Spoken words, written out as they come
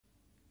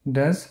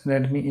Does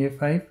Redmi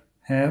A5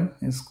 have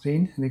a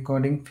screen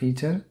recording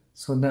feature?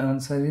 So the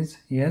answer is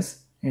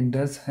yes, it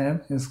does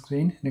have a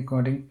screen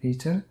recording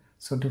feature.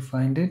 So to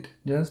find it,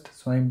 just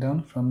swipe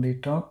down from the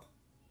top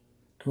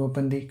to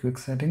open the quick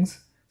settings.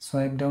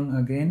 Swipe down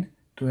again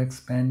to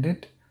expand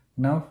it.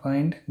 Now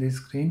find the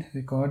screen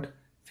record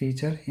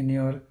feature in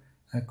your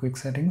quick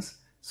settings.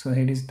 So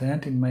here is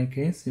that. In my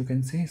case, you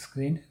can see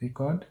screen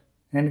record.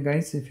 And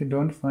guys, if you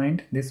don't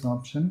find this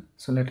option,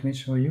 so let me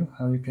show you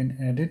how you can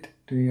add it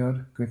to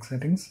your quick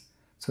settings.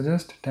 So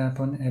just tap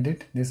on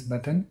edit this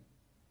button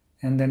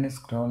and then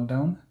scroll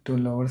down to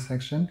lower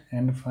section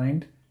and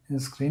find the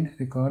screen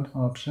record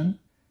option,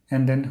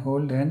 and then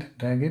hold and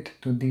drag it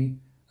to the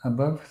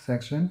above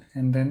section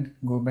and then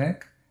go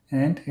back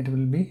and it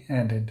will be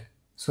added.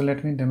 So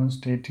let me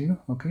demonstrate you.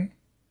 Okay,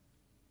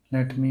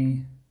 let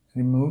me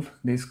remove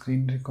the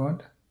screen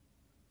record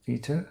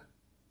feature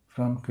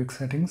from quick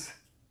settings.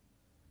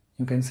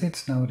 You can see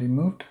it's now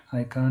removed.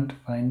 I can't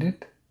find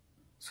it.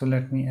 So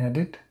let me add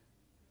it.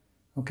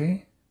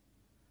 Okay.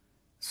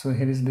 So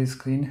here is the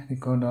screen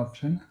record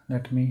option.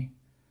 Let me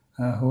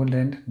hold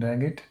and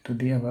drag it to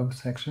the above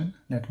section.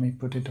 Let me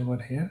put it over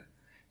here.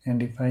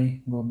 And if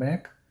I go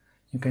back,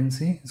 you can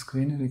see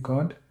screen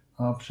record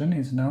option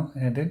is now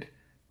added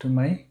to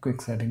my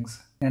quick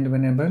settings. And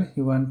whenever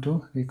you want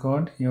to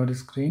record your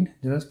screen,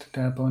 just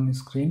tap on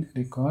screen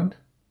record.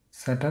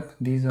 Set up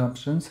these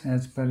options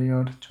as per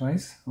your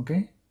choice.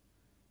 Okay.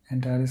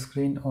 Entire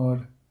screen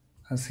or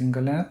a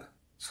single app.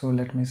 So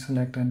let me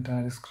select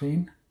entire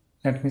screen.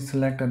 Let me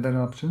select other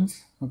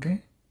options.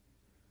 Okay.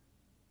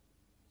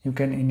 You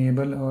can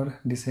enable or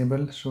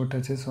disable show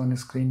touches on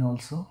screen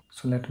also.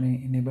 So let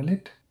me enable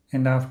it.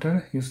 And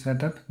after you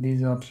set up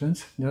these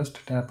options,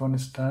 just tap on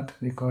start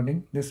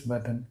recording this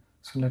button.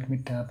 So let me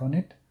tap on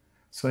it.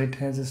 So it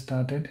has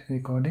started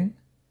recording.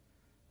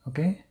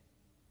 Okay.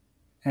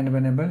 And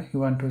whenever you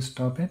want to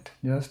stop it,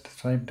 just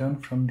swipe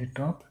down from the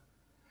top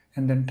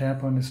and then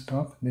tap on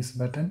stop this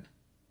button.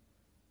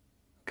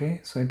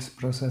 Okay, so it's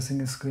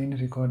processing screen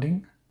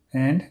recording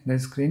and the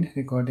screen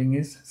recording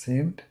is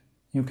saved.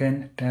 You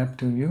can tap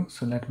to view,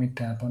 so let me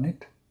tap on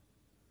it.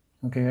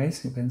 Okay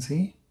guys, you can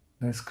see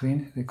the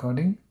screen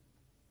recording.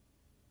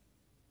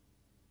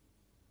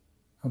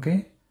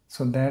 Okay,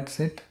 so that's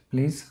it.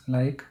 Please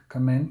like,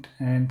 comment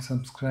and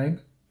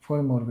subscribe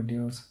for more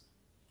videos.